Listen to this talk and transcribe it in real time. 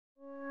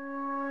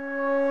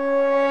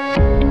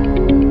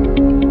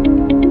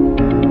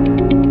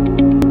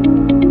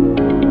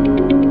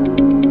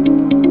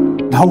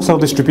Wholesale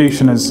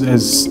distribution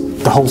is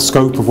the whole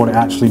scope of what it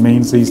actually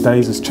means these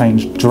days has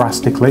changed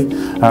drastically.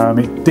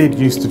 It did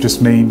used to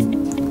just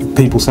mean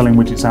people selling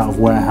widgets out of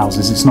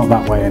warehouses. It's not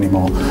that way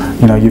anymore.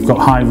 You know, you've got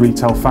high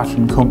retail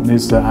fashion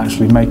companies that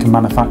actually make and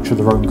manufacture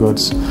their own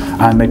goods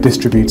and they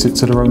distribute it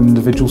to their own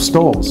individual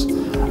stores.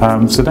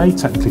 So they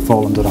technically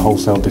fall under the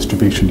wholesale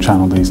distribution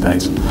channel these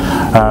days.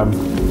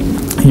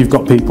 You've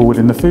got people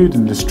within the food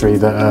industry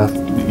that are,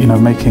 you know,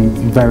 making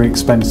very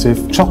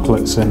expensive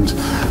chocolates and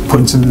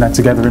putting them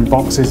together in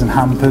boxes and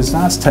hampers.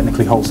 That's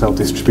technically wholesale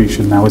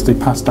distribution now, as they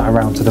pass that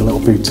around to the little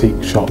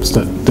boutique shops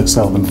that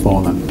sell them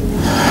for them.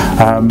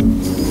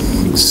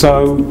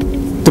 So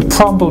the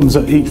problems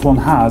that each one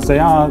has, they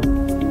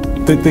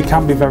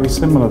can be very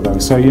similar though.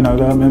 So, you know,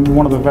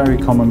 one of the very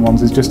common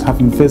ones is just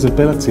having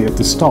visibility of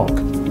the stock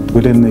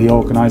within the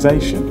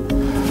organisation.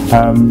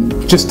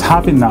 Just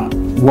having that,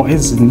 what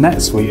is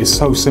NetSuite, is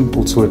so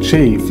simple to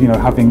achieve. You know,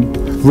 having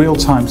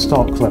real-time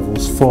stock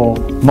levels for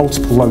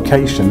multiple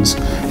locations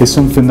is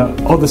something that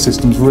other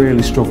systems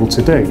really struggle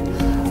to do.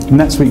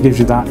 NetSuite gives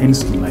you that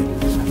instantly.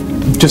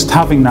 Just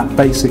having that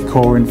basic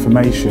core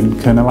information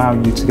can allow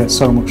you to get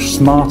so much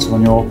smarter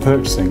on your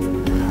purchasing.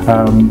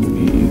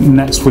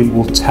 NetSuite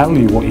will tell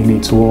you what you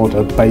need to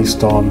order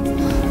based on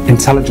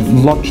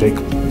intelligent logic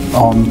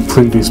on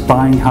previous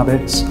buying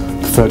habits,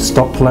 preferred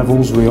stock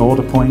levels,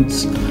 reorder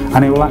points,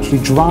 and it will actually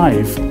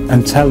drive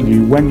and tell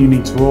you when you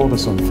need to order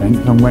something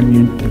and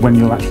when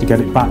you'll actually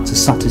get it back to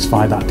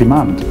satisfy that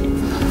demand.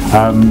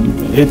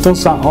 It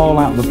does that all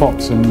out of the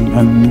box,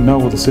 and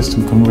no other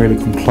system can really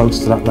come close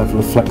to that level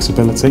of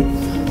flexibility.